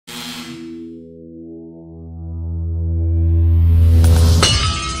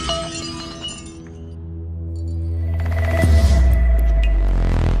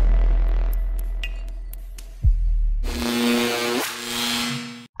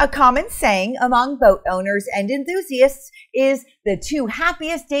A common saying among boat owners and enthusiasts is the two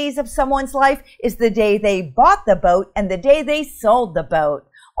happiest days of someone's life is the day they bought the boat and the day they sold the boat.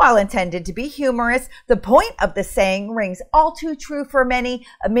 While intended to be humorous, the point of the saying rings all too true for many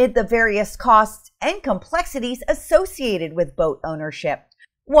amid the various costs and complexities associated with boat ownership.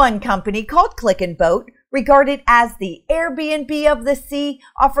 One company called Click&Boat, regarded as the Airbnb of the sea,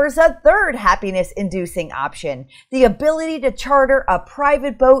 offers a third happiness-inducing option, the ability to charter a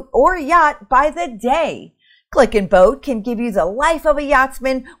private boat or yacht by the day. Click&Boat can give you the life of a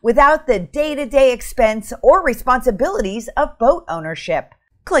yachtsman without the day-to-day expense or responsibilities of boat ownership.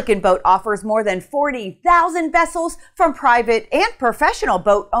 Click&Boat offers more than 40,000 vessels from private and professional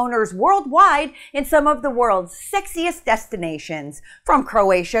boat owners worldwide in some of the world's sexiest destinations, from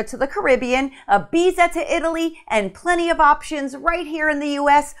Croatia to the Caribbean, Ibiza to Italy, and plenty of options right here in the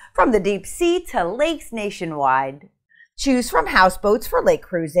U.S., from the deep sea to lakes nationwide. Choose from houseboats for lake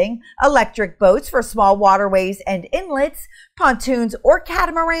cruising, electric boats for small waterways and inlets, pontoons or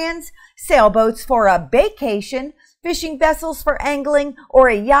catamarans, sailboats for a vacation, fishing vessels for angling, or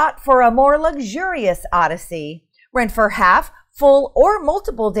a yacht for a more luxurious odyssey. Rent for half, full, or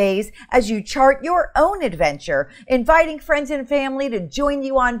multiple days as you chart your own adventure, inviting friends and family to join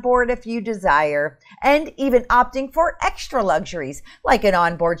you on board if you desire, and even opting for extra luxuries like an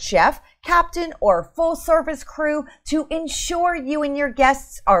onboard chef, captain, or full-service crew to ensure you and your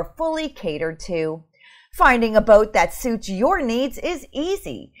guests are fully catered to. Finding a boat that suits your needs is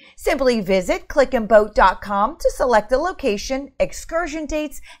easy. Simply visit clickandboat.com to select a location, excursion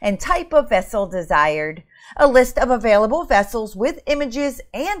dates, and type of vessel desired. A list of available vessels with images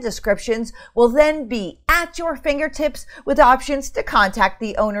and descriptions will then be at your fingertips, with options to contact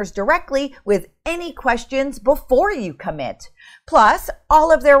the owners directly with any questions before you commit. Plus,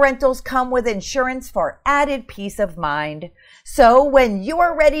 all of their rentals come with insurance for added peace of mind. So when you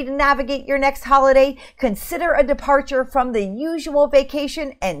are ready to navigate your next holiday, consider a departure from the usual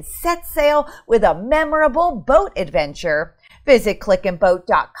vacation and set sail with a memorable boat adventure. Visit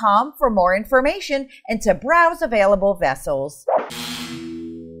clickandboat.com for more information and to browse available vessels.